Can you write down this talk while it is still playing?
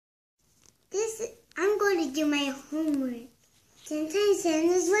do my homework. 10 times 10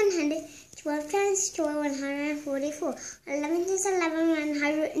 is 100. 12 times 12, 144. 11 times 11,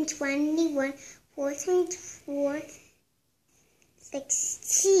 121. 4 times 4,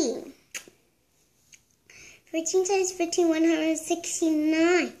 16. 13 times 15,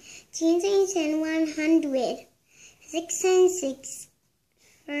 169. 10 times 10, 100. 6 times 6,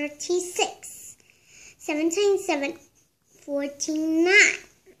 36. 7 times 7, 49.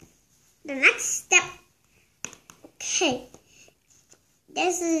 The next step. Okay.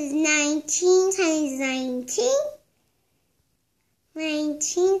 This is 19 times 19.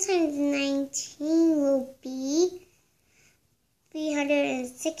 19 times 19 will be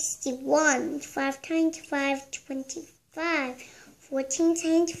 361. 5 times 5, 25. 14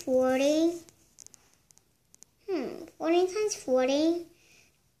 times 40. 14 times 40.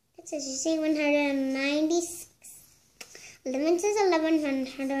 That's as you say 196. 11 times 11,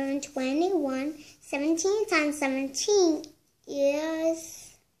 121. 17 times 17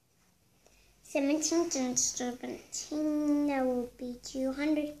 is 17 times 17. That will be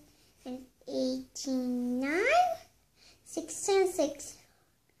 289. 6 times 6,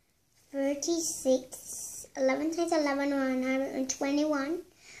 36. 11 times 11, 121.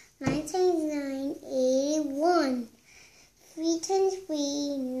 9 times 9, 81. 3 times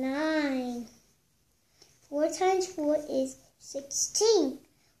 3, 9. 4 times 4 is 16.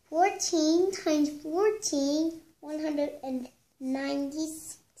 14 times 14,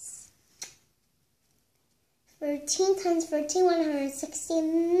 196. 13 times 13,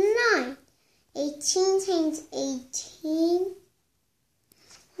 169. 18 times 18,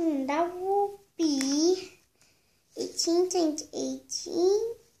 that will be 18 times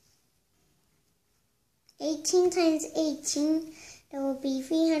 18. 18 times 18, that will be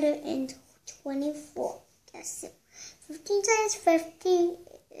 324. That's it. 15 times 15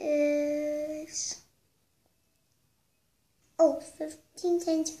 is... 15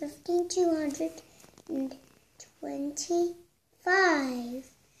 times 15, 225.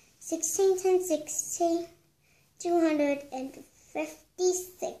 16 times 16,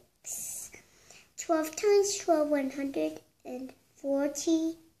 256. 12 times 12,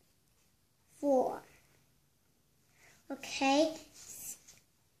 144. Okay.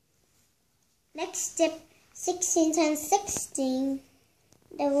 Next step, 16 times 16,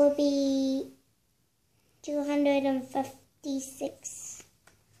 that will be 256.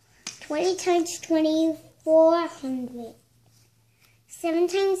 20 times 20, 400. 7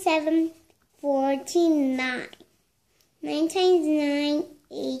 times 7, 49. 9 times 9,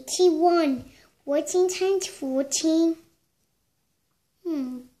 81. 14 times 14.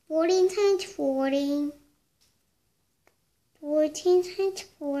 14 times 14. 14 times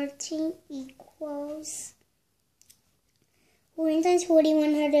 14 equals 14 times 40,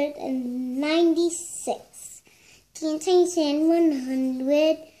 196. 10 times 10,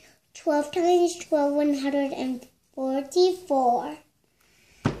 100. 12 times 12, 144.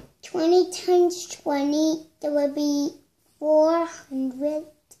 20 times 20, that will be 400.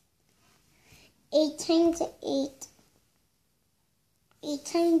 8 times 8. 8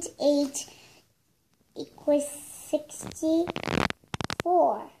 times 8 equals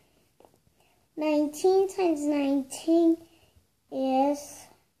 64. 19 times 19 is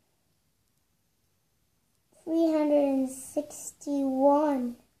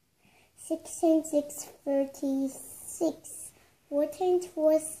 361. 6 times 6, 36. 4 times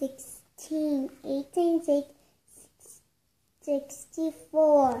 4, 16. 8 times 8,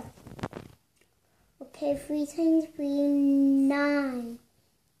 64. Okay, 3 times 3, 9.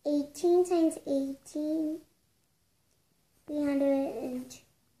 18 times 18,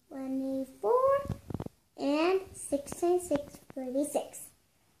 324. And 6 times 6, 36.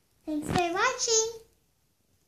 Thanks for watching.